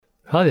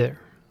Hi there.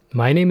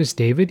 My name is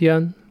David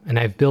Yun, and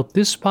I've built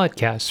this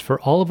podcast for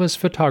all of us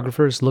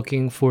photographers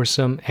looking for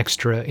some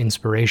extra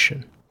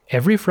inspiration.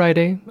 Every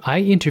Friday, I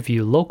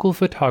interview local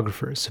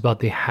photographers about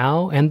the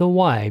how and the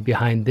why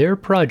behind their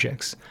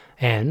projects,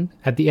 and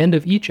at the end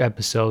of each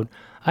episode,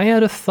 I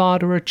add a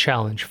thought or a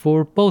challenge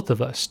for both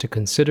of us to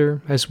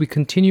consider as we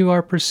continue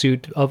our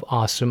pursuit of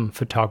awesome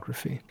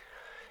photography.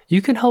 You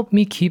can help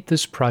me keep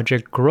this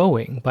project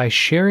growing by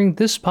sharing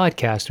this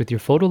podcast with your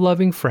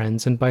photo-loving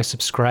friends and by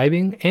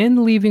subscribing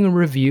and leaving a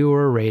review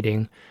or a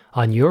rating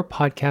on your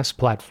podcast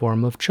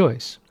platform of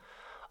choice.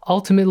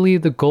 Ultimately,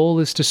 the goal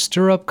is to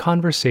stir up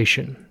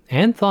conversation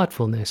and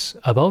thoughtfulness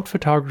about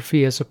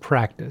photography as a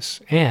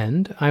practice,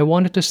 and I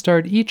wanted to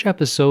start each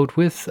episode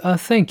with a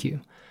thank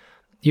you.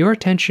 Your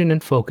attention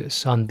and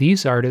focus on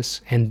these artists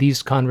and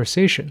these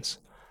conversations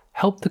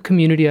help the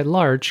community at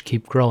large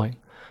keep growing.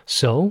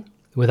 So,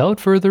 without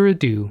further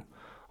ado,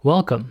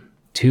 welcome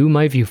to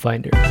my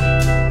viewfinder.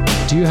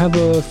 Do you have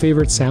a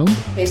favorite sound?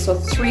 Okay, so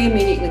 3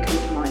 immediately come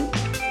to mind.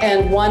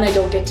 And 1 I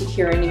don't get to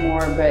hear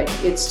anymore, but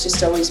it's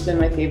just always been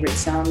my favorite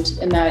sound.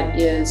 And that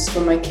is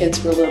when my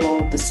kids were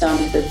little, the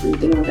sound of their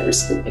breathing when they were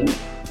sleeping.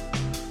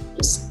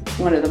 Just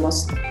one of the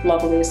most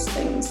loveliest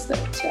things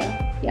that,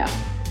 yeah.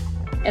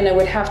 And I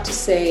would have to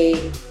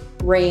say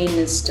rain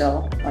is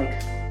still like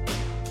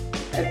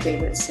a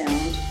favorite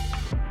sound.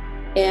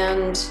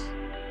 And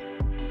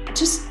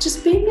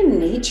just being in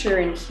nature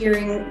and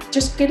hearing,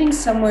 just getting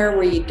somewhere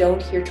where you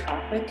don't hear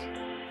traffic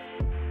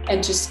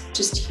and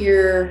just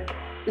hear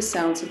the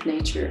sounds of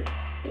nature,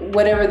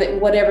 whatever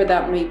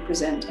that may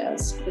present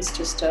as. It's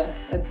just a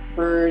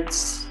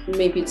birds,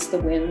 maybe it's the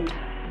wind.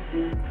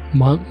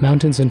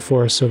 Mountains and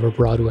forests over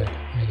Broadway,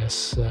 I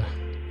guess.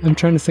 I'm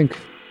trying to think.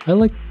 I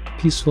like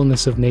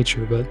peacefulness of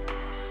nature, but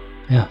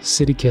yeah,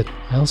 city kid.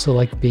 I also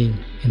like being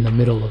in the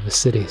middle of a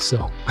city,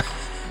 so.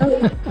 I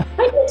do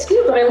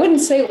too, but I wouldn't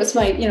say it was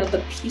my,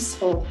 the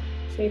peaceful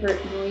favorite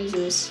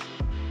noises.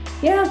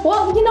 Yeah,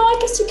 well, I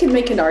guess you can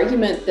make an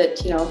argument that,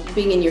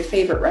 being in your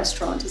favorite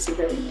restaurant is a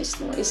very nice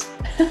noise.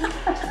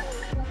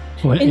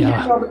 Well, and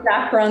yeah. All the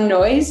background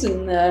noise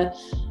and the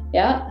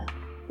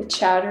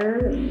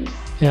chatter.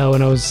 Yeah,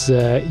 when I was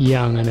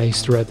young and I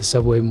used to ride the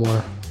subway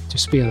more,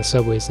 just being on the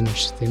subway is an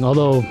interesting thing.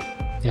 Although,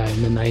 yeah,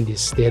 in the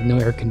 90s, they had no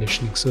air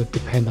conditioning, so it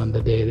depended on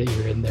the day that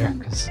you're in there,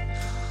 because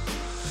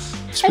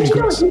it's pretty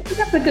gross. You bring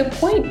up a good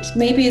point.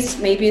 Maybe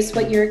it's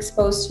what you're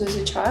exposed to as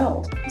a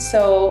child.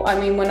 So,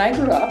 when I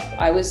grew up,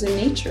 I was in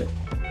nature.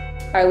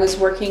 I was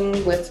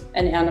working with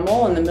an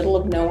animal in the middle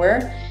of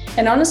nowhere.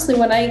 And honestly,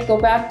 when I go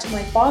back to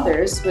my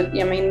father's,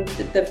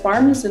 the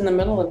farm is in the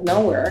middle of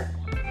nowhere.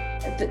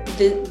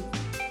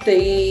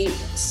 The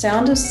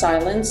sound of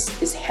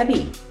silence is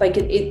heavy. Like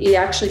it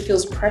actually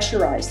feels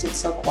pressurized. It's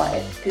so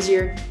quiet because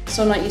you're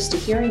so not used to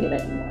hearing it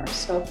anymore.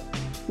 So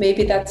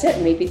maybe that's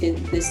it. Maybe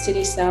the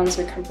city sounds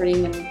are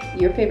comforting and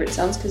your favorite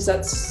sounds because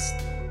that's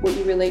what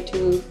you relate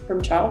to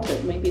from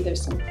childhood. Maybe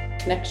there's some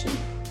connection.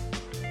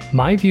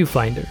 My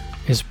Viewfinder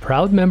is a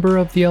proud member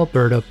of the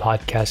Alberta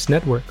Podcast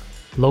Network,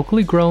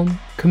 locally grown,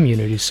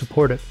 community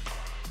supported.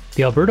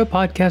 The Alberta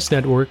Podcast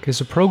Network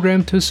is a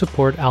program to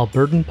support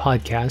Albertan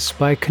podcasts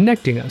by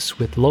connecting us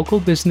with local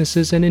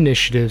businesses and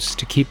initiatives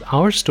to keep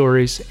our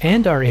stories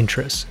and our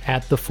interests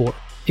at the fore.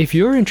 If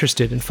you're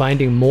interested in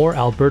finding more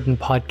Albertan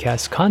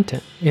podcast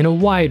content in a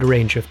wide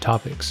range of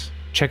topics,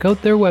 check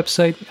out their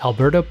website,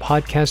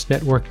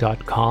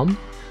 albertapodcastnetwork.com,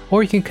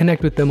 or you can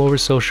connect with them over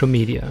social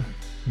media.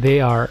 They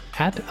are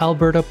at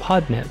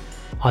AlbertaPodNet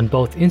on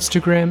both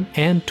Instagram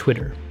and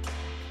Twitter.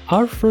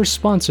 Our first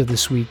sponsor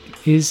this week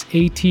is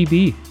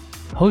ATB.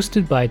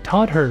 Hosted by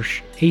Todd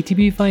Hirsch,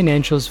 ATB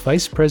Financial's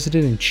Vice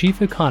President and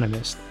Chief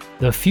Economist,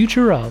 the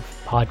Future Of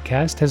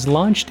podcast has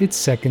launched its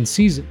second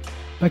season.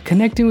 By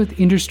connecting with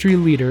industry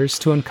leaders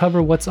to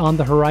uncover what's on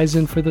the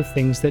horizon for the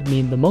things that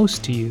mean the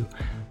most to you,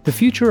 the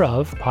Future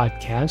Of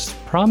podcast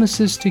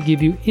promises to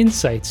give you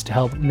insights to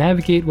help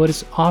navigate what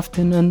is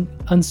often an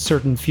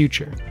uncertain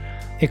future.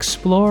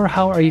 Explore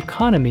how our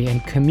economy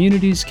and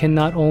communities can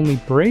not only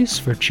brace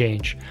for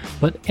change,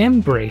 but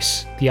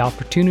embrace the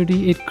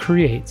opportunity it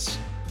creates.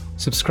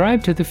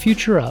 Subscribe to The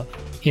Future Of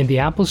in the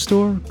Apple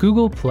Store,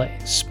 Google Play,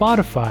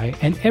 Spotify,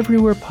 and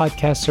everywhere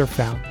podcasts are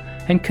found,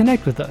 and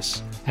connect with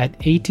us at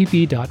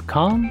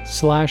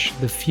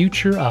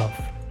atb.com/thefutureof.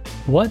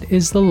 What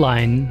is the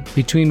line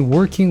between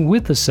working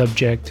with a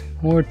subject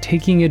or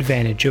taking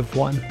advantage of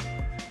one?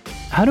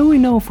 How do we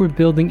know if we're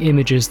building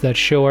images that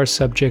show our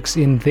subjects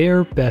in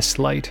their best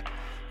light?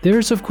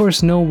 There's of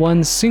course no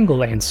one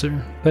single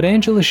answer, but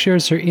Angela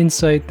shares her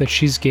insight that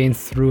she's gained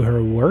through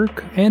her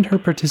work and her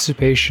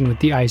participation with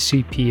the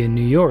ICP in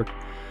New York.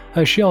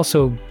 She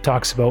also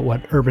talks about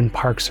what urban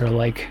parks are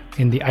like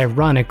in the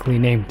ironically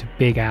named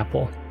Big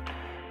Apple.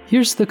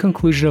 Here's the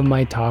conclusion of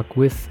my talk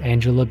with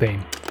Angela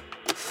Bain.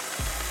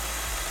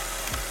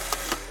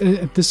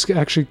 This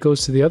actually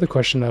goes to the other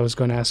question I was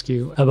going to ask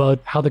you about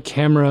how the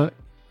camera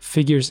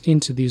figures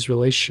into these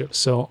relationships.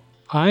 So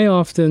I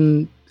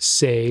often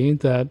say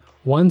that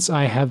once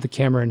I have the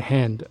camera in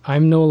hand,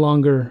 I'm no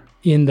longer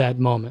in that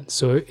moment.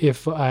 So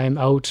if I'm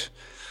out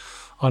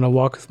on a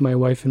walk with my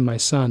wife and my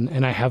son,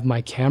 and I have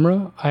my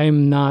camera, I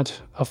am not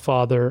a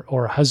father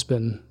or a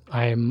husband.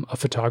 I am a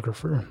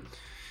photographer.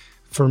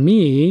 For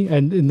me,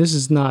 and this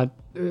is not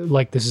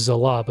like this is a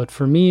law, but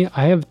for me,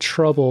 I have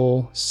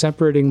trouble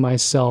separating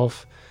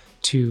myself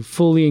to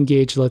fully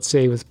engage, let's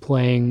say, with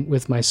playing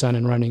with my son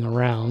and running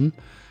around,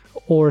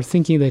 or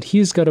thinking that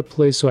he's got a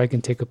place so I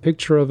can take a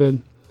picture of it.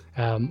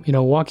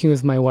 Walking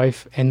with my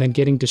wife and then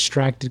getting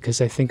distracted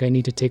because I think I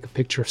need to take a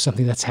picture of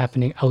something that's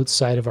happening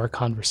outside of our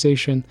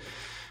conversation.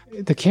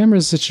 The camera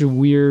is such a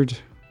weird,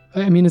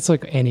 it's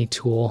like any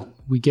tool.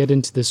 We get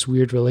into this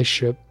weird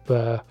relationship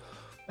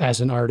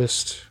as an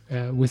artist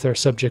with our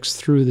subjects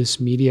through this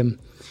medium.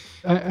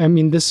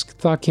 This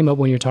thought came up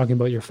when you're talking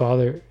about your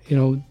father.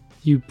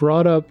 You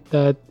brought up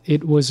that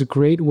it was a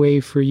great way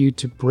for you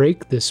to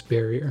break this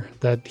barrier,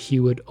 that he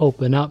would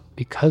open up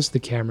because the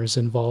camera's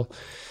involved.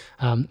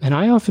 And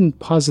I often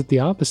posit the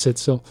opposite.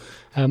 So,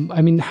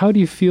 how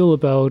do you feel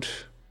about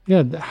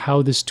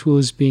how this tool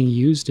is being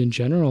used in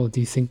general?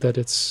 Do you think that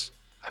it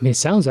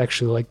sounds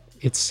actually like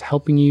it's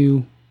helping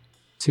you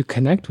to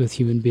connect with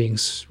human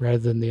beings rather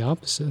than the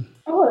opposite?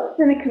 Oh, it's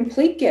been a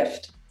complete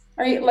gift.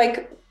 Right?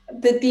 Like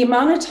the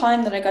amount of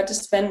time that I got to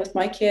spend with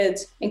my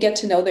kids and get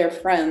to know their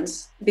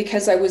friends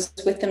because I was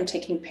with them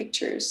taking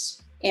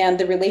pictures, and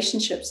the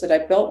relationships that I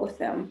built with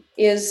them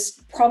is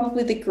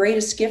probably the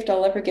greatest gift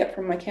I'll ever get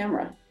from my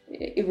camera.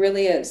 It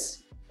really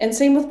is. And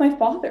same with my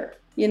father,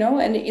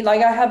 and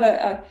like I have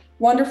a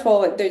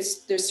wonderful,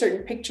 there's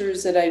certain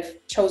pictures that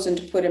I've chosen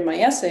to put in my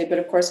essay, but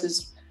of course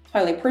there's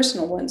highly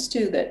personal ones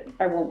too that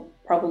I won't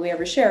probably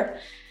ever share.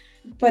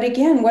 But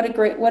again, what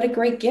a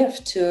great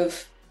gift to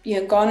have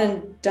gone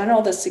and done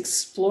all this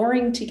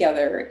exploring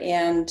together.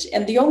 And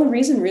the only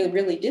reason we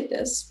really did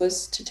this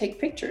was to take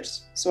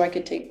pictures, so I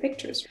could take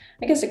pictures.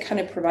 I guess it kind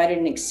of provided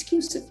an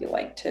excuse, if you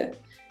like, to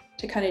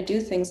kind of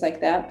do things like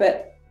that.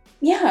 But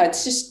yeah,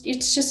 it's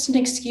just an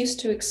excuse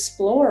to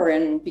explore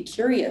and be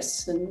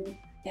curious. And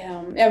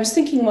I was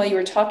thinking while you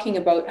were talking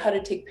about how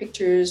to take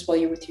pictures while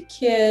you're with your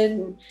kid,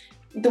 and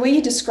the way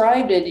you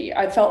described it,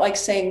 I felt like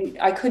saying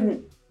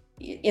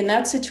in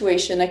that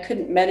situation, I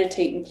couldn't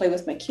meditate and play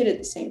with my kid at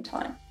the same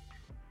time,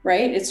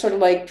 right? It's sort of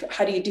like,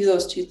 how do you do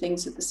those two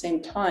things at the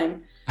same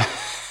time?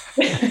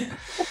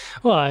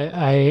 Well,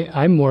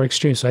 I'm more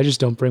extreme, so I just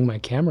don't bring my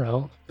camera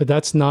out. But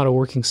that's not a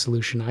working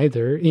solution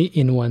either,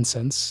 in one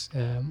sense.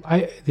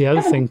 The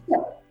other thing...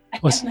 I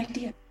have an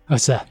idea.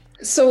 What's that?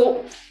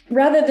 So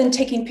rather than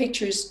taking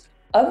pictures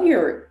of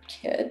your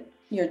kid,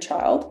 your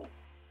child,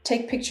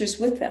 take pictures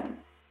with them.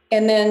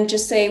 And then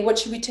just say, what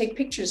should we take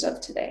pictures of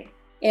today?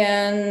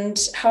 And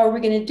how are we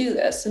going to do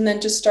this? And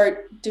then just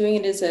start doing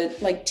it as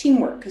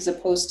teamwork as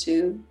opposed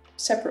to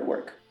separate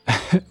work.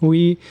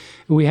 We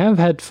have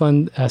had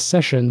fun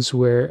sessions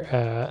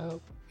where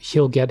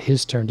he'll get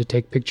his turn to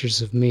take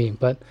pictures of me,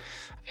 but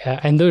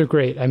and they're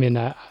great.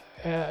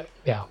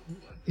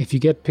 If you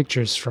get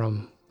pictures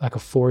from like a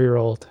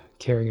 4-year-old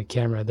carrying a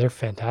camera, they're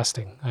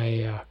fantastic.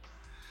 I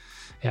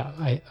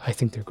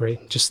think they're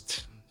great.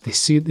 Just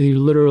they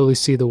literally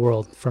see the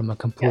world from a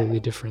completely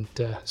different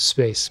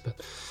space. But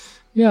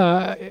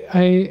yeah,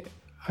 I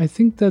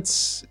think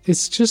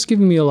it's just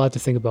giving me a lot to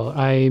think about.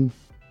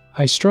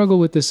 I struggle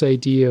with this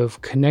idea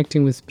of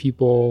connecting with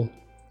people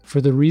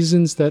for the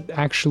reasons that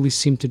actually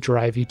seem to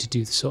drive you to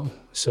do so.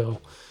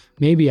 So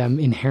maybe I'm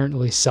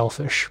inherently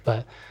selfish,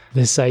 but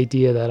this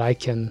idea that I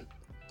can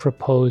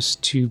propose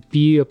to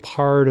be a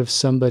part of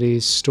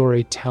somebody's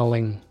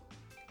storytelling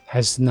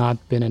has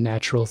not been a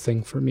natural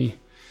thing for me.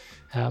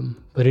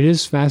 But it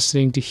is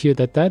fascinating to hear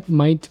that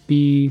might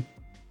be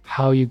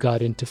how you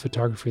got into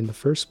photography in the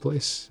first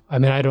place.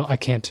 I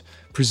can't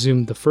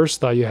presume the first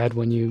thought you had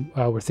when you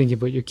were thinking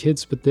about your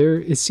kids, but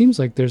it seems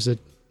like there's a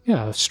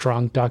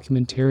strong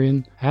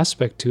documentarian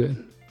aspect to it.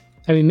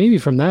 Maybe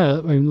from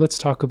that, let's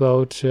talk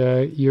about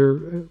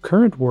your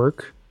current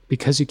work,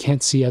 because you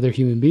can't see other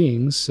human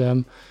beings.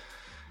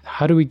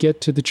 How do we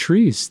get to the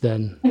trees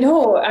then?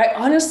 No, I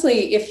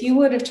honestly, if you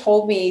would have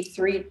told me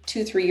 3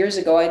 years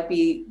ago, I'd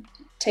be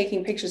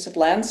taking pictures of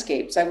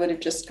landscapes, I would have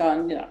just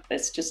gone,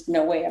 it's just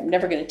no way. I'm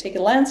never going to take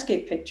a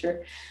landscape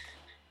picture.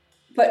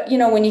 But,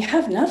 when you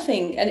have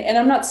nothing, and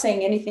I'm not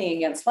saying anything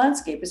against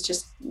landscape, it's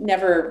just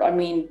never,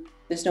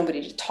 there's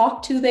nobody to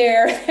talk to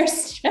there.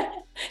 There's,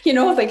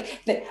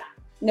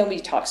 nobody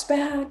talks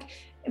back.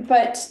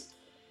 But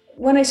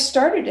when I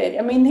started it,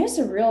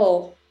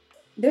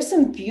 there's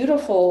some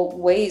beautiful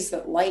ways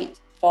that light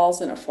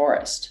falls in a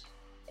forest.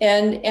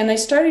 And I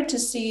started to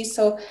see,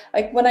 so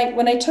like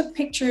when I took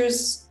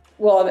pictures,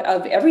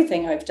 of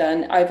everything I've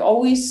done, I've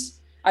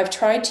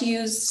tried to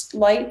use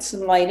lights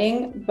and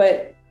lighting,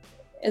 but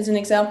as an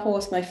example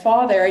with my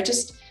father, I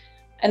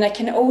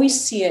can always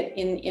see it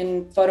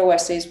in photo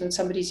essays when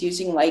somebody's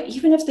using light,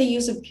 even if they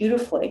use it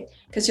beautifully,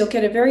 because you'll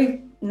get a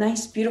very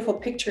nice, beautiful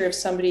picture of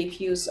somebody if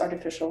you use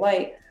artificial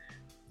light.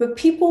 But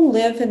people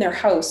live in their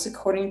house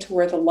according to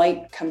where the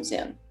light comes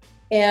in.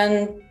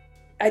 And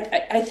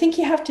I think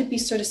you have to be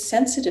sort of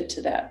sensitive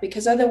to that,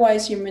 because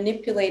otherwise you're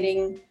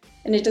manipulating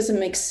and it doesn't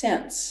make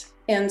sense.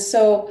 And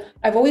so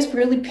I've always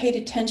really paid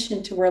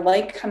attention to where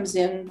light comes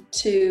in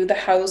to the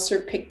house or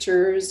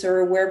pictures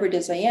or wherever it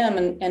is I am,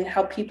 and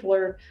how people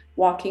are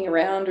walking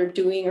around or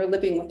doing or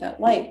living with that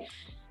light.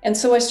 And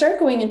so I started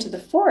going into the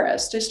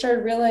forest. I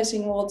started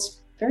realizing, well,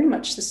 it's very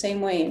much the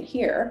same way in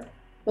here.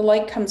 The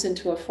light comes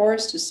into a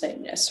forest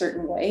a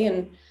certain way.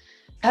 And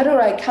how did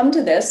I come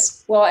to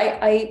this? Well,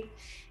 I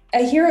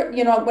hear,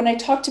 when I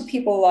talk to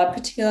people a lot,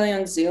 particularly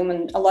on Zoom,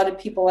 and a lot of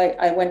people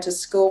I went to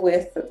school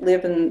with that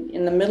live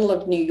in the middle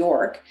of New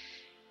York,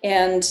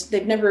 and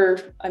they've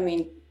never,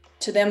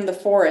 to them, the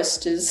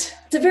forest it's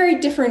a very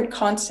different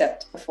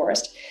concept, the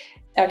forest.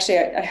 Actually,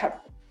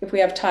 if we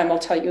have time, I'll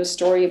tell you a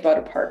story about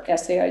a park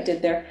essay I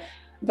did there.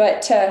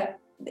 But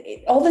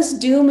all this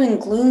doom and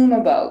gloom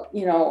about,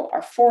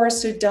 our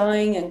forests are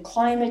dying and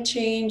climate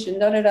change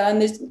and and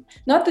there's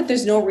not that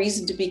there's no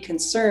reason to be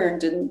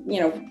concerned. And,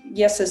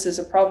 yes, this is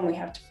a problem we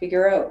have to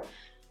figure out.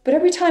 But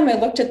every time I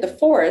looked at the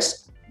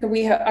forest,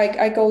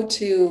 I go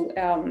to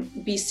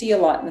BC a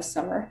lot in the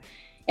summer.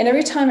 And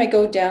every time I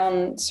go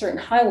down certain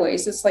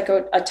highways, it's like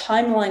a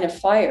timeline of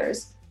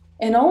fires.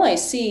 And all I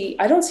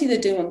don't see the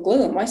doom and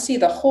gloom. I see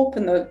the hope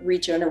and the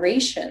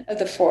regeneration of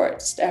the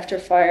forest after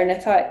fire. And I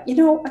thought,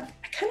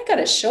 I kind of got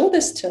to show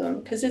this to them,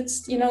 because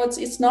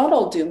it's not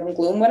all doom and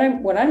gloom.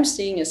 What I'm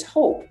seeing is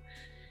hope.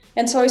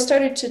 And so I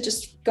started to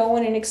just go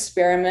in and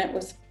experiment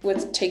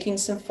with taking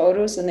some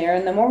photos in there.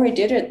 And the more I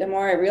did it, the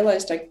more I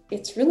realized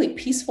it's really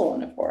peaceful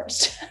in a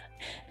forest.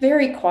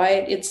 Very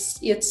quiet.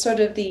 It's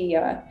sort of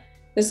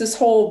there's this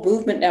whole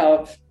movement now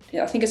of,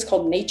 I think it's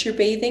called nature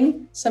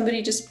bathing.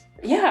 Somebody just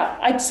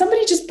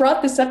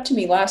brought this up to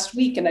me last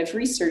week, and I've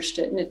researched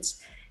it, and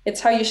it's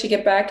how you should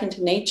get back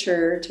into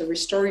nature to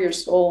restore your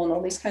soul and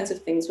all these kinds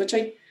of things, which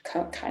I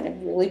kind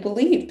of really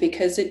believe,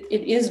 because it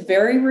is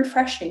very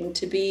refreshing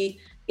to be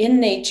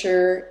in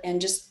nature and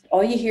just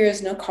all you hear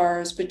is no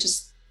cars, but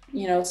just,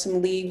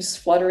 some leaves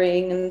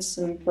fluttering and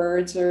some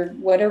birds or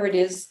whatever it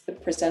is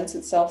that presents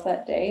itself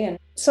that day. And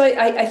so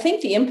I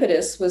think the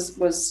impetus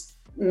was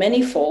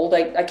manyfold.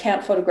 I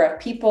can't photograph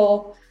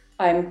people.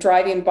 I'm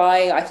driving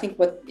by, I think,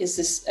 what is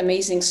this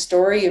amazing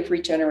story of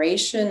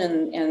regeneration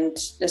and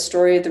the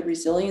story of the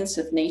resilience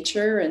of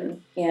nature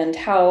and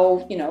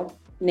how,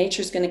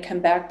 nature's going to come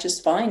back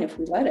just fine if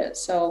we let it.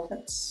 So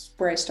that's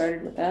where I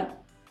started with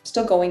that.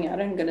 Still going at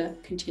it. I'm going to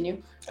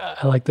continue.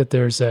 I like that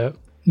there's a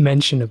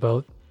mention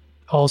about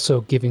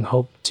also giving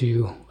hope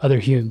to other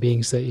human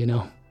beings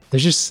that,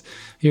 there's just,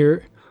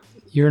 you're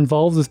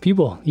involved with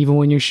people, even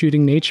when you're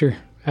shooting nature.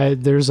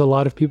 There's a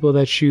lot of people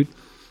that shoot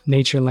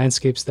nature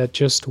landscapes that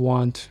just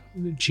want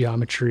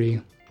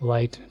geometry,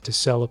 light to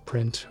sell a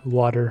print,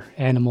 water,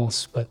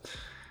 animals. But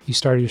you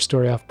started your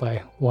story off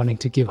by wanting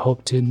to give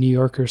hope to New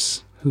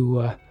Yorkers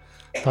who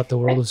thought the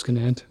world was going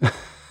to end.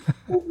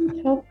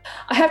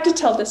 I have to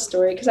tell this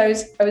story because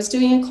I was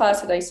doing a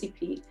class at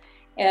ICP,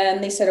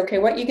 and they said, okay,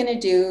 what you're going to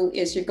do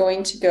is you're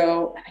going to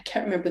go, I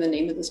can't remember the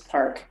name of this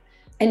park,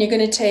 and you're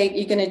going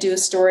to do a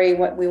story.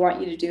 What we want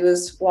you to do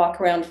is walk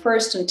around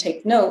first and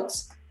take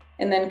notes,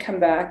 and then come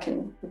back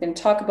and we're going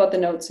to talk about the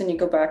notes, and you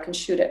go back and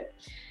shoot it.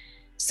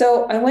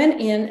 So I went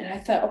in and I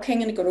thought, okay, I'm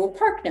going to go to a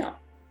park now.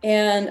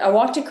 And I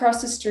walked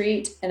across the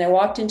street and I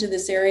walked into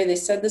this area they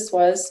said this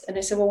was, and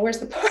I said, well, where's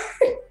the park?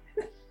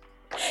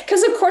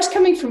 Because of course,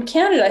 coming from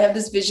Canada, I have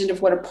this vision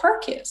of what a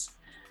park is,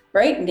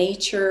 right?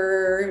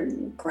 Nature,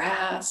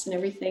 grass and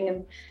everything.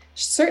 And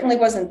certainly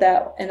wasn't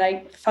that. And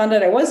I found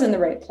out I was in the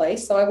right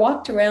place. So I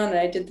walked around and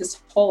I did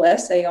this whole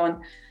essay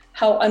on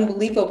how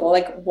unbelievable,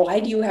 like, why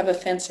do you have a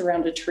fence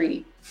around a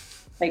tree?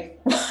 Like,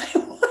 why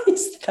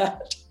is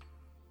that?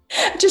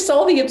 Just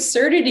all the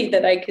absurdity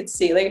that I could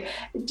see, like,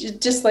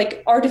 just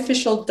like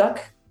artificial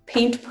duck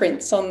paint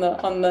prints on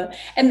the,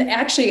 and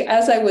actually,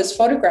 as I was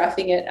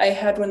photographing it, I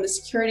had one of the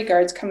security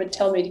guards come and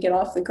tell me to get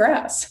off the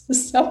grass.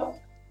 So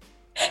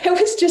it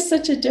was just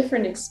such a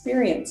different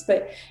experience.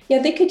 But yeah,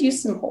 they could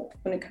use some hope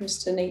when it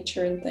comes to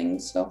nature and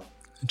things. So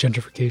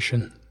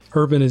gentrification,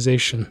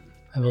 urbanization,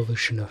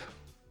 evolution of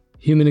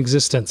human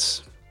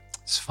existence.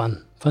 It's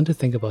fun to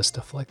think about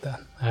stuff like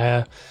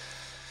that.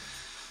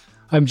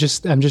 I'm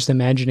just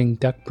imagining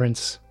duck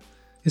prints.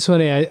 It's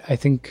funny. I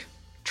think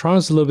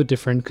Toronto's a little bit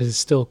different because it's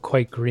still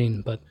quite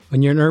green. But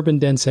when you're in urban,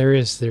 dense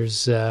areas,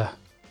 there's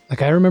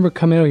like I remember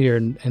coming out here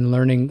and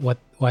learning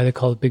why they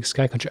call it Big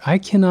Sky Country. I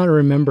cannot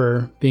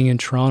remember being in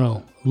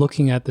Toronto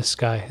looking at the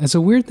sky. It's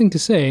a weird thing to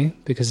say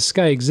because the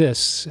sky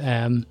exists.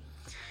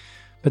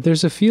 But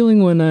there's a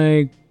feeling when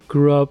I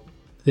grew up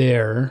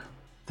there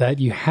that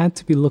you had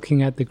to be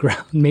looking at the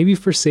ground, maybe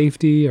for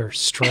safety or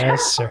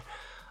stress or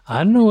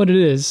I don't know what it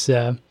is.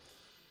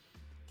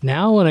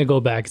 Now when I go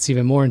back, it's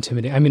even more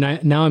intimidating. I mean,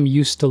 now I'm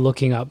used to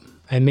looking up,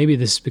 and maybe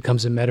this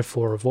becomes a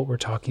metaphor of what we're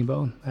talking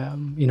about.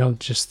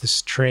 Just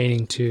this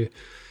training to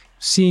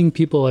seeing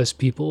people as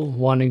people,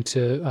 wanting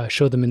to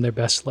show them in their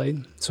best light.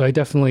 So I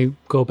definitely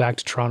go back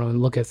to Toronto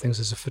and look at things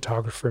as a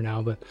photographer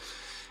now. But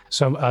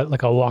so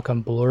I'll walk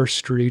on Bloor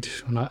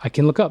Street, and I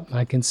can look up, and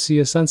I can see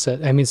a sunset.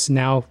 I mean, it's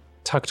now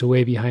tucked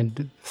away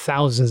behind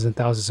thousands and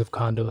thousands of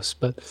condos,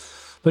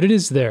 but it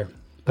is there.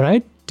 But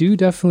I do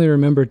definitely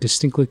remember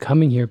distinctly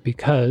coming here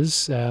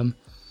because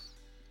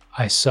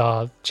I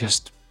saw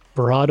just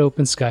broad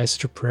open sky,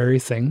 such a prairie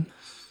thing.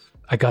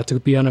 I got to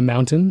be on a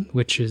mountain,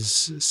 which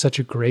is such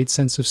a great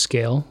sense of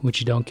scale,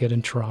 which you don't get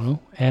in Toronto.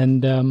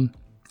 And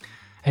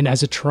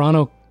as a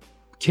Toronto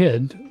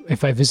kid,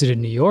 if I visited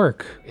New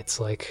York, it's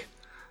like,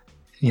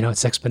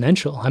 it's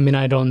exponential. I mean,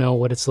 I don't know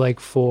what it's like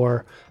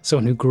for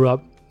someone who grew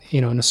up,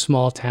 in a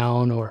small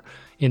town or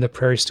in the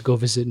prairies to go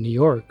visit New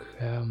York.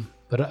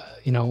 But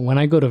when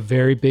I go to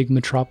very big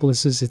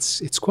metropolises,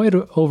 it's quite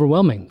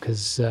overwhelming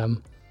because,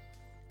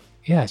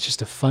 it's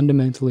just a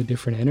fundamentally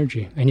different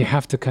energy. And you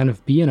have to kind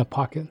of be in a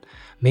pocket.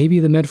 Maybe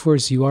the metaphor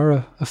is you are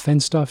a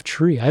fenced off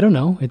tree. I don't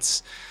know.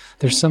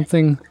 There's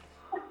something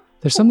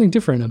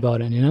different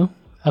about it,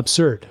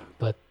 absurd.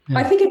 But yeah.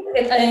 I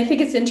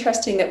think it's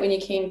interesting that when you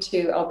came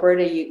to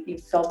Alberta, you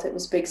felt it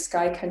was big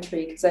sky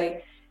country. Because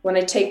when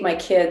I take my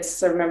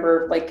kids, I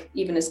remember like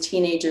even as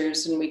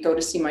teenagers, and we go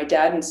to see my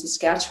dad in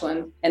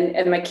Saskatchewan,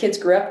 and my kids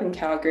grew up in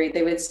Calgary,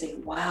 they would say,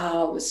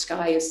 "Wow, the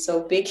sky is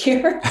so big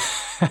here."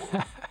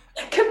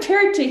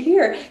 Compared to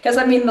here, because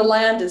the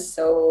land is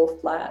so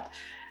flat.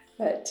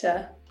 But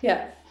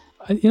yeah.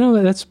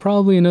 That's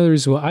probably another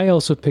reason why I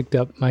also picked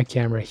up my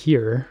camera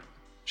here.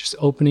 Just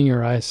opening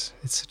your eyes.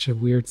 It's such a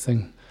weird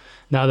thing.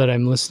 Now that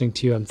I'm listening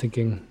to you, I'm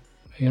thinking,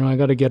 I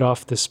got to get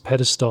off this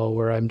pedestal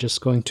where I'm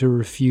just going to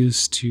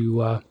refuse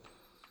to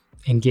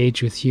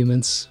engage with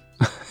humans.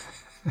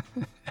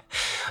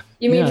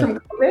 You mean from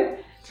COVID?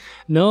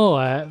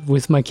 No,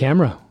 with my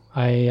camera.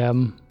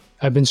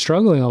 I've been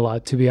struggling a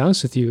lot, to be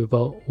honest with you,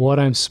 about what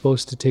I'm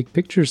supposed to take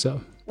pictures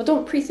of. Well,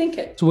 don't pre-think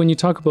it. So when you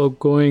talk about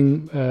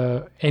going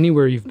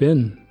anywhere you've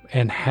been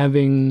and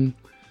having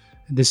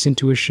this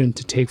intuition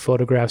to take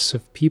photographs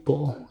of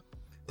people,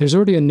 there's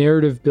already a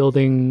narrative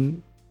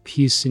building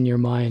piece in your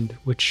mind,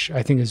 which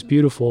I think is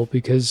beautiful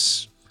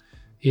because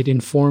it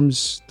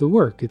informs the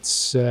work.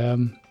 It's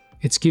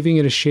giving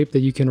it a shape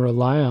that you can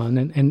rely on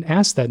and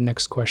ask that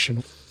next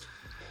question.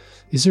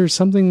 Is there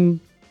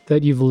something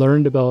that you've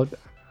learned about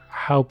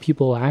how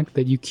people act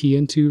that you key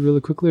into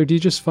really quickly? Or do you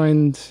just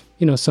find,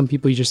 some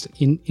people you just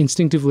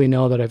instinctively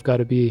know that I've got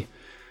to be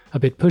a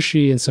bit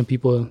pushy, and some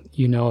people,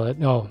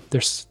 that,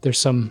 there's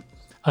some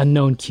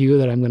unknown cue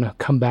that I'm going to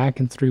come back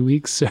in 3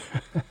 weeks?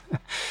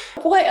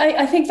 Well,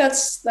 I think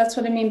that's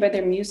what I mean by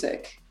their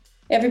music.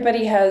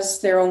 Everybody has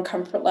their own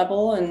comfort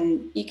level,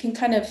 and you can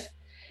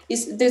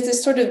there's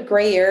this sort of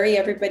gray area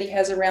everybody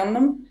has around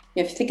them.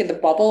 If you think of the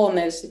bubble, and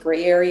there's the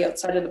gray area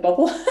outside of the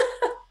bubble,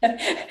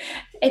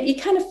 and you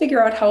kind of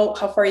figure out how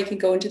far you can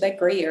go into that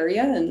gray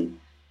area. And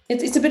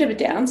it's a bit of a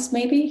dance,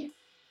 maybe.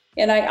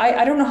 And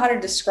I don't know how to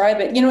describe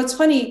it. It's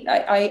funny.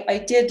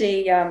 I did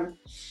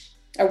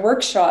a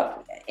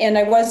workshop, and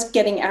I was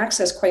getting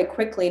access quite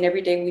quickly, and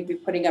every day we'd be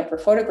putting up our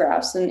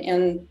photographs,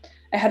 and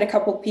I had a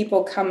couple of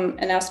people come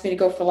and ask me to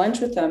go for lunch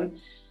with them.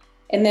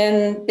 And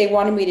then they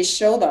wanted me to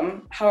show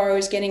them how I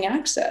was getting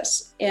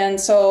access. And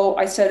so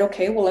I said,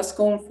 okay, well, let's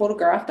go and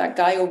photograph that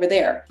guy over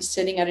there. He's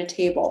sitting at a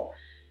table.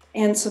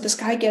 And so this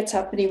guy gets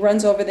up and he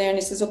runs over there and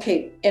he says,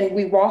 okay. And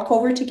we walk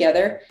over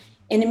together,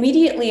 and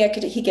immediately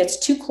he gets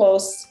too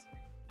close,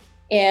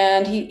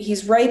 and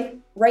he's right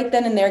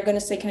then and there going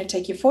to say, can I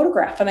take your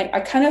photograph? And I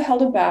kind of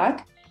held it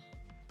back,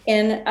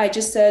 and I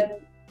just said,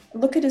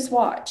 look at his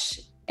watch.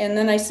 And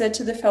then I said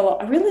to the fellow,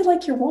 I really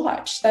like your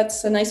watch.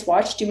 That's a nice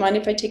watch. Do you mind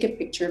if I take a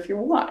picture of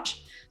your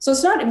watch? So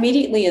it's not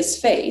immediately his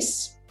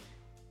face,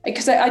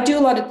 because I do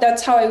a lot of,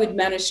 that's how I would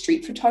manage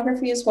street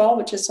photography as well,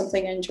 which is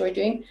something I enjoy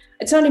doing.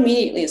 It's not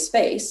immediately his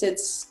face.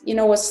 It's,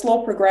 a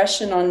slow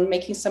progression on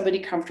making somebody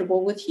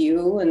comfortable with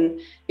you. And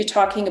you're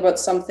talking about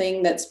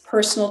something that's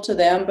personal to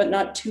them, but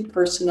not too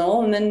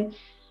personal. And then,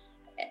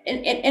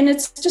 and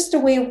it's just a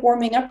way of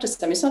warming up to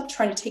something. It's not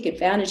trying to take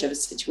advantage of a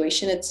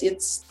situation.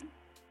 It's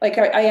like,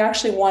 I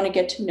actually want to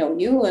get to know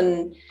you,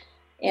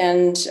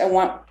 and I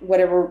want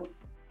whatever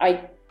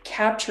I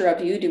capture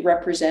of you to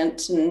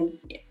represent, and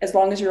as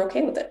long as you're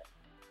okay with it.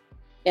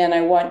 And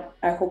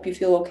I hope you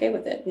feel okay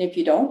with it. And if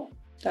you don't,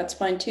 that's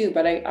fine too.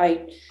 But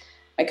I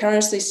can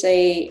honestly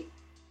say,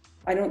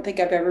 I don't think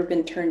I've ever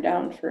been turned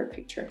down for a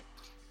picture,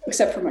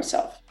 except for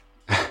myself.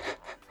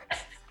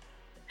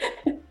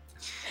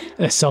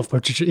 A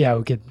self-portraiture. Yeah,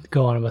 we could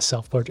go on about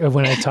self-portrait.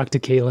 When I talked to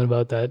Caitlin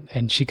about that,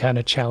 and she kind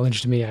of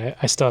challenged me,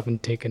 I still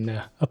haven't taken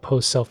a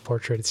post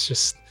self-portrait. It's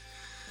just,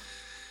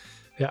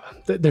 yeah,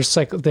 there's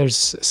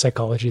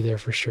psychology there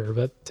for sure.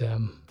 But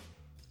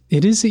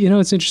it is,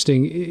 it's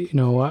interesting.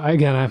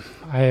 Again,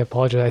 I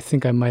apologize. I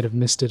think I might have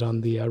missed it on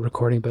the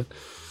recording, but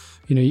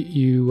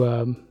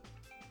you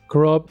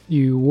grow up,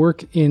 you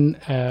work in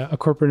a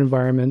corporate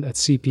environment at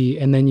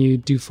CP, and then you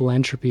do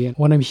philanthropy. And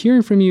what I'm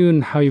hearing from you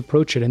and how you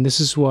approach it, and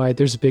this is why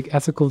there's a big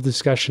ethical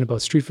discussion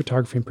about street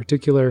photography in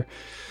particular,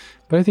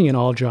 but I think in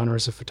all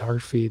genres of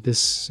photography,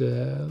 this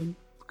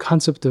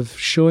concept of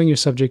showing your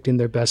subject in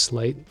their best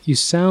light, you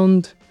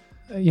sound,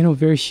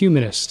 very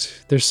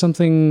humanist. There's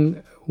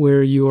something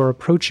where you are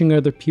approaching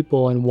other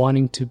people and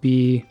wanting to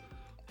be,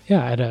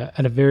 at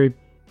a very,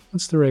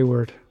 what's the right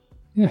word?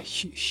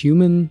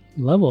 human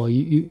level.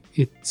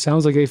 It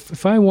sounds like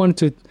if I wanted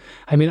to,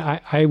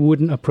 I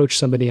wouldn't approach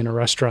somebody in a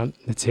restaurant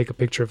and take a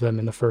picture of them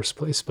in the first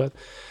place, but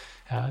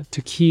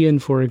to key in,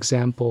 for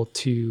example,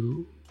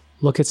 to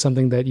look at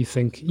something that you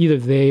think either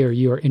they or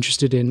you are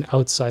interested in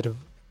outside of,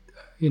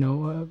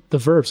 the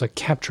verbs like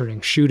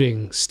capturing,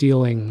 shooting,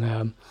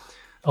 stealing,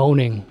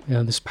 owning,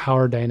 this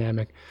power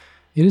dynamic.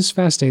 It is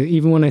fascinating.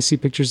 Even when I see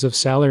pictures of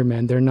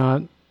salarymen, they're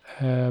not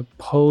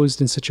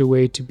posed in such a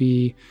way to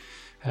be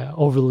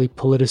overly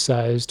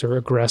politicized or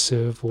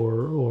aggressive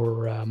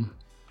or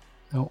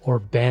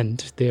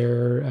bent.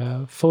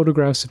 They're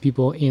photographs of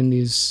people in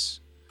these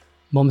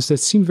moments that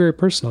seem very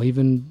personal,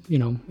 even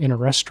in a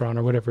restaurant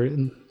or whatever.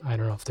 And I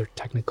don't know if they're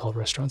technically called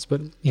restaurants,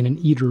 but in an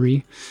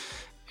eatery,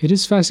 it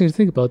is fascinating to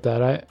think about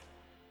that.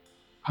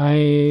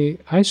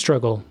 I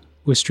struggle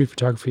with street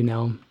photography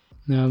now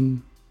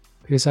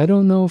because I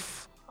don't know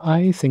if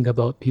I think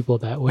about people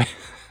that way.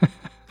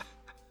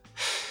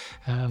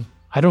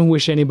 I don't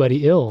wish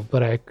anybody ill,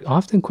 but I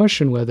often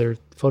question whether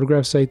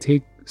photographs I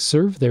take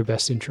serve their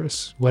best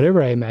interests,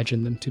 whatever I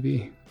imagine them to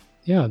be.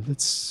 Yeah,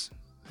 it's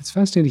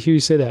fascinating to hear you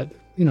say that.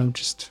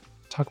 Just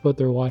talk about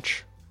their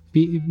watch.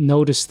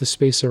 Notice the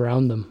space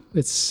around them.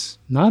 It's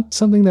not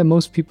something that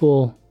most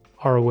people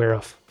are aware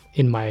of,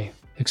 in my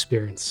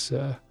experience.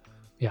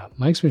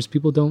 My experience,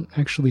 people don't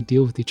actually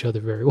deal with each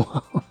other very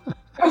well.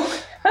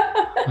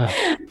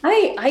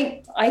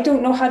 I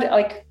don't know how to,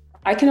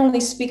 I can only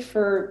speak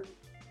for,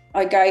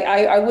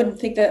 I wouldn't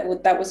think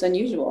that was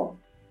unusual.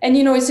 And,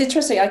 it's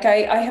interesting,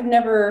 I have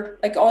never,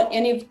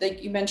 any of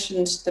you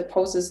mentioned the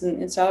poses in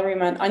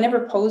Salaryman, I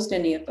never posed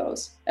any of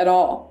those at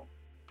all.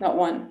 Not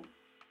one.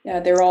 Yeah,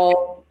 they're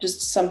all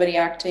just somebody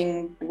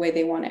acting the way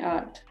they want to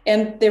act.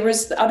 And there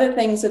was other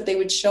things that they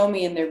would show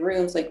me in their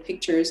rooms, like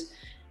pictures.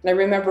 And I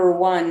remember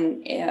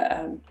one,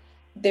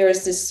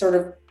 there's this sort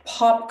of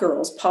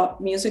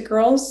pop music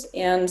girls,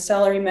 and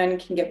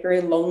salarymen can get very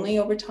lonely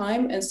over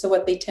time. And so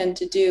what they tend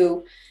to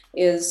do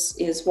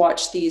is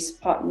watch these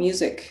pop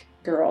music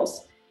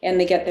girls, and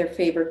they get their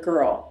favorite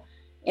girl.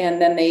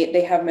 And then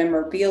they have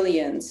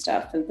memorabilia and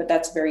stuff, but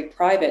that's very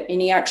private. And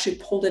he actually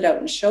pulled it out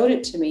and showed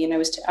it to me. And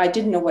I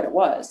didn't know what it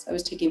was. I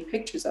was taking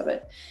pictures of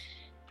it.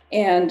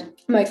 And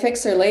my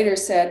fixer later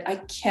said, I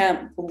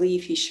can't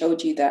believe he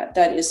showed you that.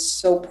 That is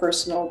so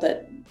personal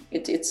that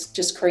it's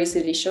just crazy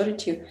that he showed it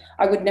to you.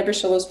 I would never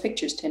show those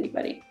pictures to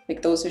anybody.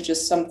 Those are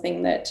just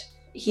something that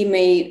he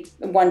may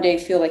one day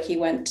feel like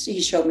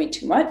he showed me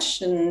too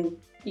much and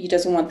he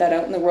doesn't want that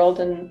out in the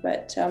world.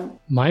 But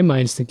my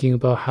mind's thinking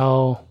about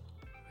how,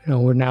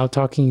 we're now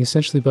talking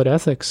essentially about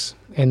ethics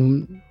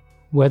and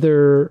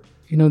whether,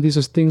 these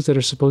are things that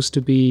are supposed to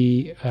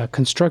be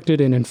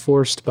constructed and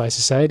enforced by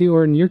society,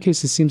 or in your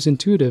case, it seems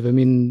intuitive.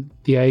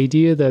 The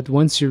idea that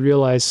once you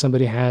realize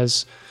somebody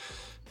has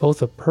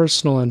both a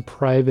personal and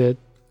private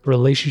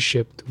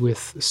relationship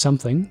with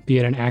something, be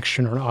it an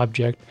action or an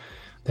object,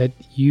 that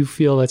you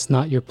feel that's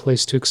not your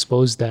place to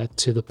expose that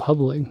to the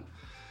public.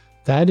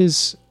 That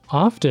is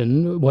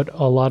often what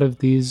a lot of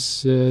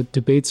these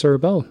debates are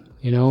about.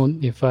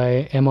 If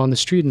I am on the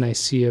street and I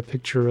see a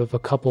picture of a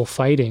couple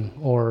fighting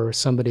or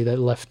somebody that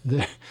left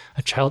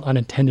a child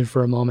unattended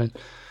for a moment,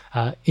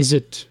 is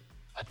it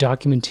a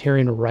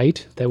documentarian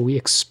right that we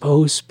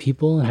expose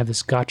people and have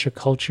this gotcha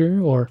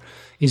culture? Or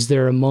is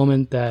there a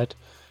moment that,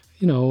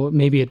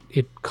 maybe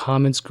it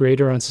comments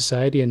greater on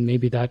society and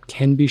maybe that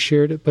can be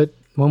shared? But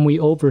when we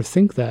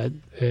overthink that,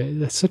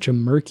 that's such a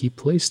murky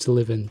place to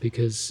live in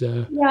because...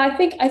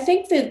 I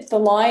think that the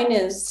line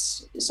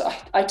is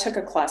I took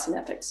a class in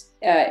ethics.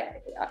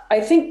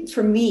 I think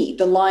for me,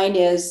 the line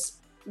is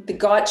the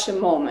gotcha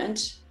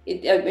moment.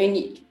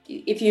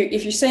 If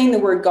you're saying the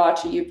word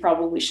gotcha, you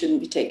probably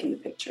shouldn't be taking the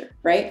picture,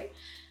 right?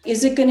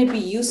 Is it going to be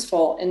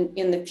useful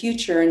in the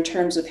future in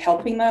terms of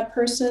helping that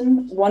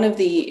person? One of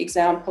the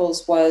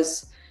examples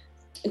was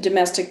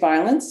domestic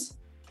violence.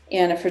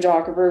 And a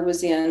photographer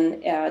was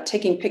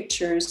taking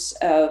pictures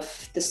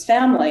of this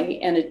family,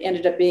 and it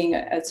ended up being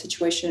a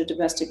situation of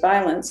domestic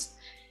violence.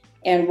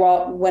 And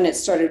when it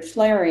started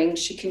flaring,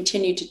 she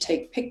continued to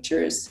take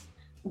pictures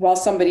while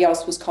somebody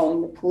else was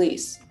calling the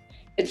police.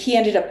 But he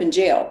ended up in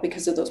jail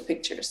because of those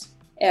pictures.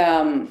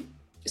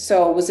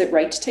 So was it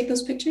right to take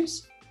those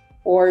pictures?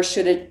 Or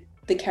should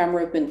the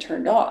camera have been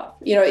turned off?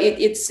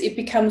 It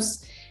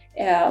becomes...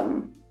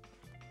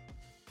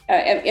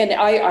 And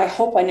I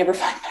hope I never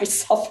find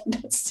myself in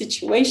that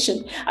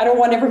situation. I don't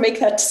want to ever make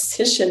that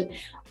decision,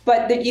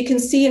 but that you can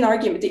see an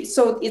argument.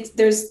 So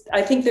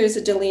I think there's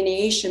a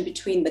delineation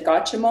between the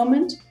gotcha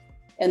moment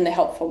and the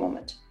helpful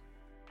moment.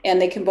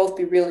 And they can both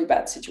be really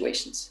bad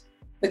situations.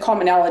 The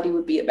commonality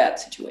would be a bad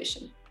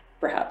situation,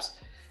 perhaps.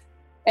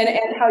 And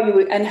how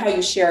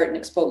you share it and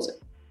expose it.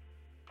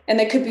 And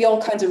there could be all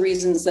kinds of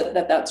reasons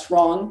that's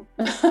wrong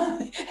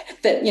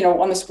that,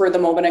 on the spur of the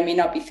moment, I may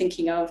not be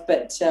thinking of,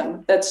 but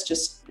that's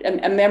just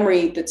a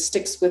memory that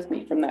sticks with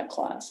me from that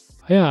class.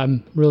 Yeah,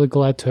 I'm really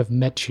glad to have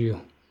met you,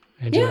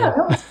 Angela. Yeah,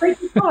 that was great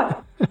to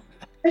talk.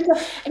 And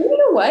you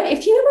know what?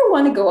 If you ever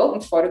want to go out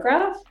and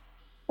photograph,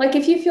 Like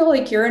if you feel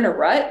like you're in a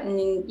rut and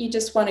you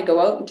just want to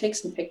go out and take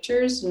some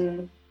pictures,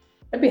 and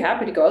I'd be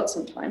happy to go out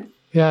sometime.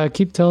 Yeah, I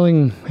keep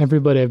telling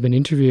everybody I've been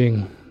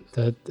interviewing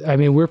that, I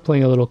mean, we're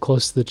playing a little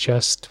close to the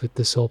chest with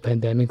this whole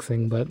pandemic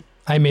thing, but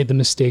I made the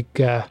mistake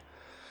of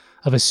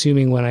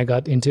assuming when I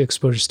got into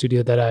Exposure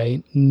Studio that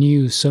I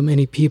knew so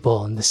many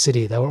people in the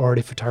city that were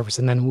already photographers.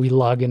 And then we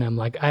log in, I'm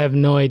like, I have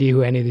no idea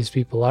who any of these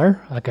people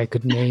are. Like I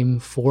could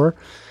name 4.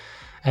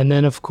 And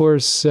then, of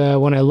course,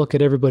 when I look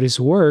at everybody's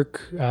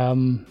work,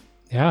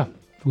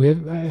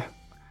 I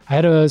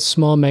had a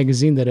small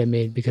magazine that I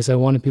made because I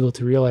wanted people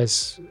to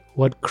realize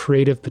what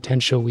creative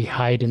potential we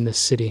hide in this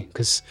city.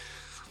 Because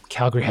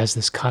Calgary has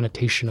this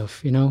connotation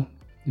of,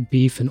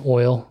 beef and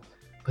oil.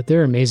 But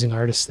there are amazing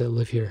artists that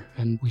live here.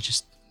 And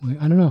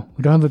I don't know,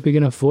 we don't have a big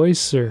enough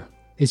voice, or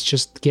it's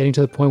just getting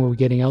to the point where we're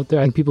getting out there.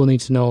 I think people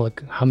need to know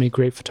like how many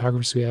great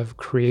photographers we have,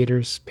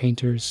 creators,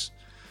 painters,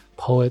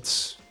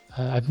 poets.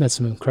 I've met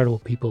some incredible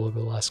people over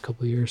the last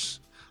couple of years.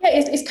 Yeah,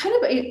 it's kind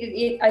of,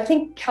 I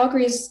think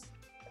Calgary is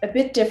a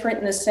bit different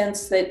in the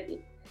sense that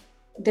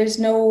there's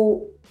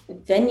no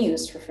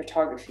venues for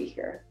photography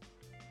here.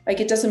 Like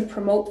it doesn't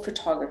promote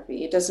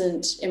photography. It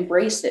doesn't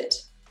embrace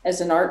it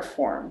as an art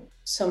form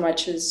so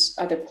much as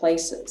other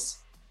places.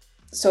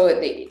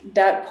 So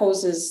that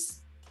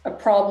poses a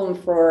problem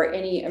for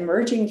any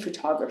emerging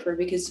photographer,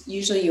 because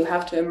usually you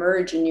have to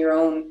emerge in your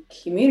own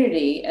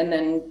community and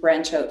then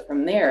branch out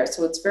from there.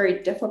 So it's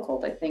very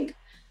difficult, I think,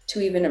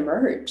 to even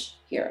emerge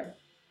here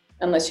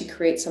unless you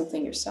create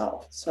something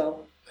yourself.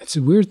 So it's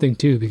a weird thing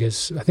too,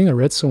 because I think I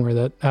read somewhere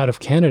that out of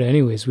Canada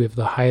anyways, we have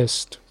the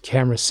highest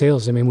camera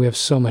sales. I mean, we have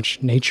so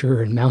much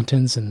nature and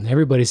mountains, and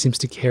everybody seems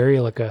to carry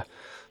like a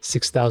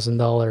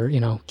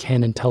 $6,000,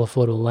 Canon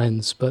telephoto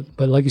lens. But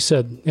like you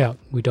said, yeah,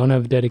 we don't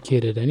have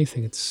dedicated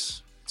anything.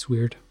 It's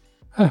weird.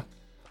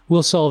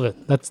 We'll solve it.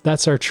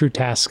 That's our true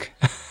task.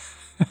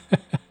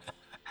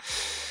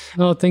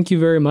 Oh, thank you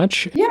very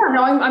much. Yeah,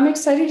 no, I'm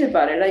excited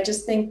about it. I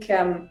just think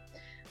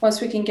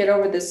once we can get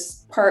over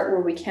this part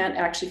where we can't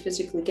actually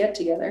physically get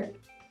together,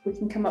 we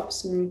can come up with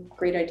some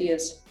great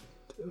ideas.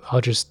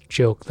 I'll just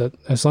joke that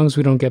as long as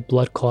we don't get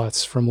blood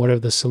clots from whatever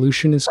the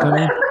solution is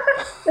coming.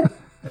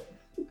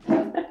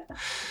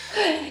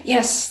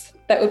 Yes,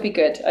 that would be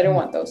good. I don't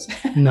want those.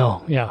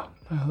 No, yeah.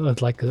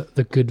 I'd like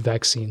the good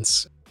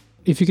vaccines.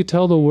 If you could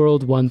tell the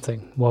world one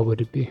thing, what would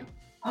it be?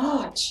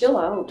 Oh, chill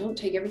out. Don't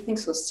take everything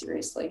so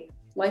seriously.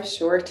 Life's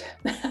short.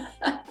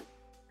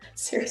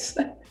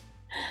 Seriously.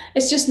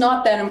 It's just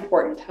not that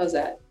important. How's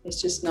that?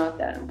 It's just not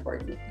that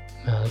important.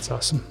 That's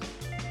awesome.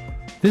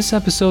 This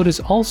episode is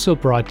also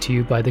brought to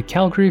you by the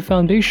Calgary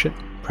Foundation,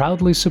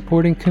 proudly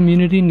supporting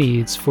community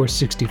needs for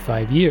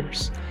 65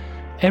 years.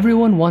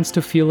 Everyone wants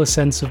to feel a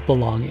sense of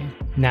belonging.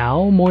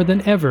 Now, more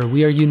than ever,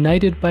 we are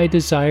united by a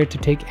desire to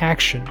take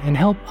action and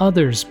help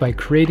others by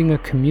creating a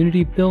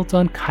community built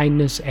on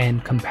kindness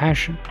and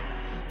compassion.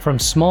 From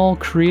small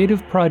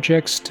creative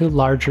projects to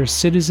larger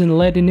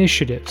citizen-led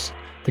initiatives,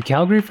 the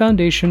Calgary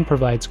Foundation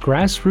provides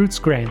grassroots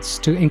grants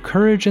to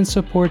encourage and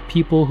support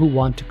people who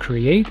want to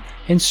create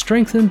and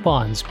strengthen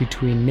bonds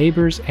between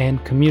neighbors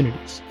and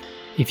communities.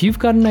 If you've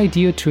got an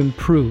idea to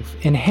improve,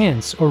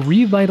 enhance, or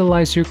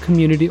revitalize your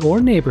community or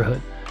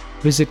neighborhood,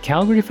 visit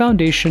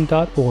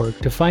calgaryfoundation.org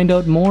to find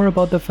out more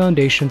about the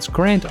Foundation's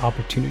grant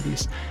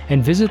opportunities,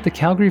 and visit the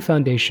Calgary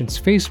Foundation's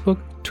Facebook,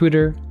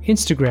 Twitter,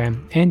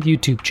 Instagram, and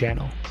YouTube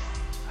channel.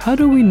 How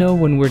do we know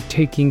when we're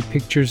taking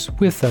pictures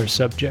with our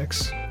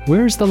subjects?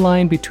 Where's the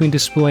line between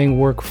displaying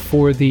work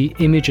for the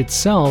image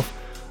itself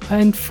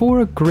and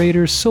for a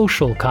greater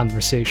social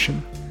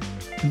conversation?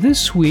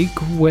 This week,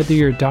 whether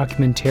you're a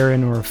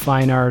documentarian or a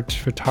fine art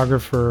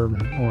photographer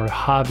or a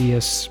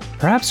hobbyist,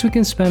 perhaps we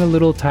can spend a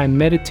little time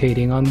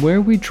meditating on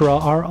where we draw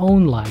our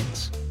own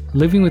lines.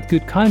 Living with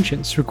good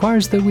conscience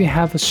requires that we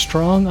have a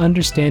strong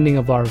understanding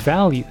of our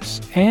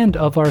values and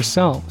of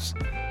ourselves.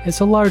 It's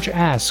a large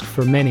ask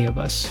for many of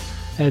us,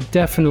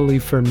 definitely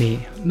for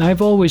me.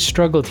 I've always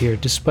struggled here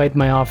despite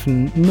my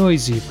often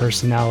noisy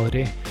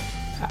personality.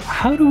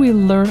 How do we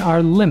learn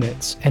our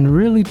limits and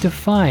really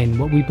define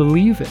what we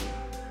believe in?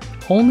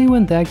 Only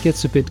when that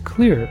gets a bit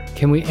clearer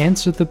can we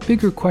answer the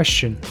bigger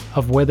question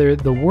of whether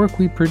the work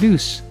we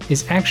produce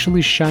is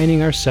actually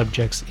shining our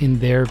subjects in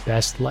their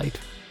best light.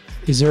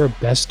 Is there a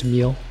best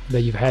meal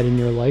that you've had in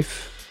your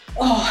life?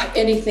 Oh,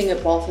 anything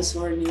at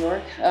Balthazar in New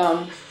York.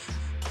 Oh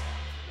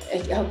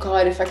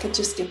God, if I could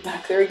just get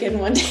back there again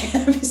one day,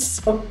 that'd be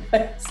so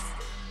nice.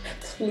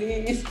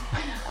 Please.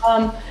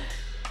 I'm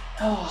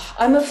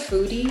a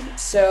foodie,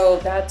 so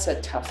that's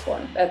a tough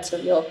one. That's a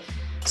real.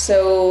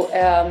 So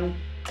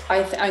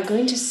I'm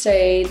going to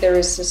say there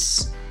was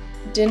this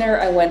dinner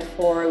I went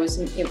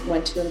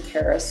to in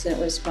Paris, and it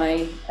was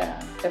a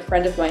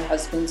friend of my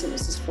husband's. It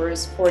was for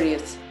his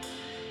 40th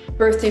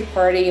birthday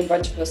party. A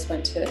bunch of us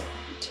went to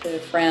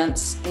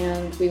France,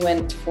 and we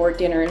went for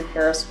dinner in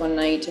Paris one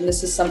night. And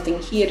this is something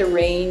he had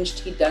arranged.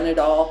 He'd done it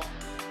all,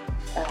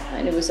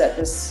 and it was at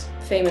this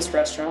famous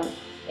restaurant.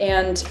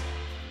 And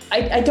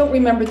I don't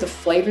remember the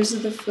flavors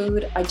of the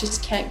food. I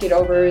just can't get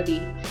over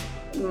the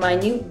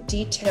minute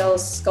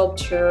details,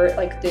 sculpture.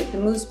 Like the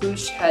Moose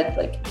Bouche had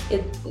like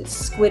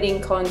squid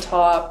ink on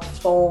top,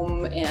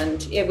 foam,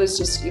 and it was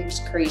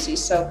crazy.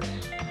 So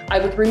I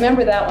would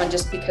remember that one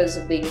just because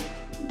of the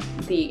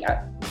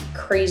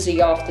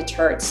crazy off the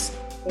charts,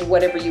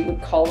 whatever you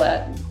would call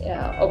that,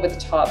 over the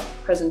top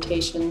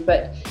presentation.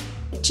 But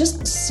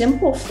just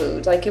simple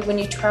food, like when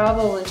you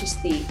travel, and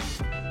just the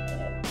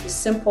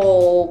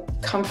simple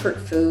comfort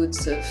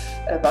foods of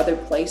other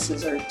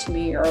places to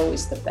me are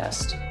always the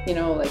best.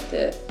 Like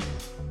the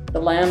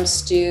lamb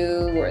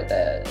stew or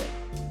the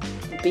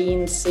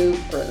bean soup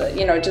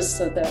or just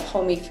the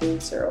homey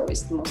foods are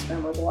always the most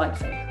memorable, I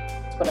think.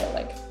 That's what I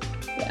like.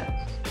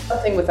 Yeah.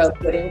 Nothing without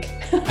squid ink.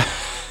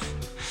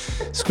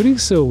 Squid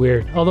ink's so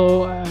weird.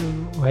 Although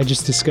I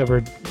just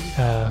discovered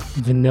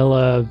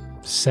vanilla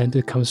scent.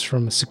 It comes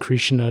from a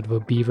secretion out of a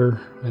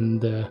beaver,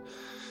 and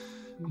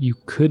you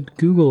could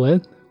Google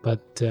it,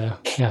 but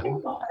yeah.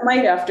 I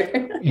might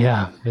after.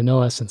 Yeah,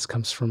 vanilla essence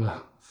comes from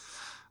a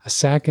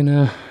sack in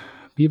a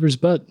beaver's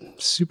butt.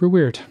 Super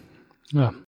weird. Oh.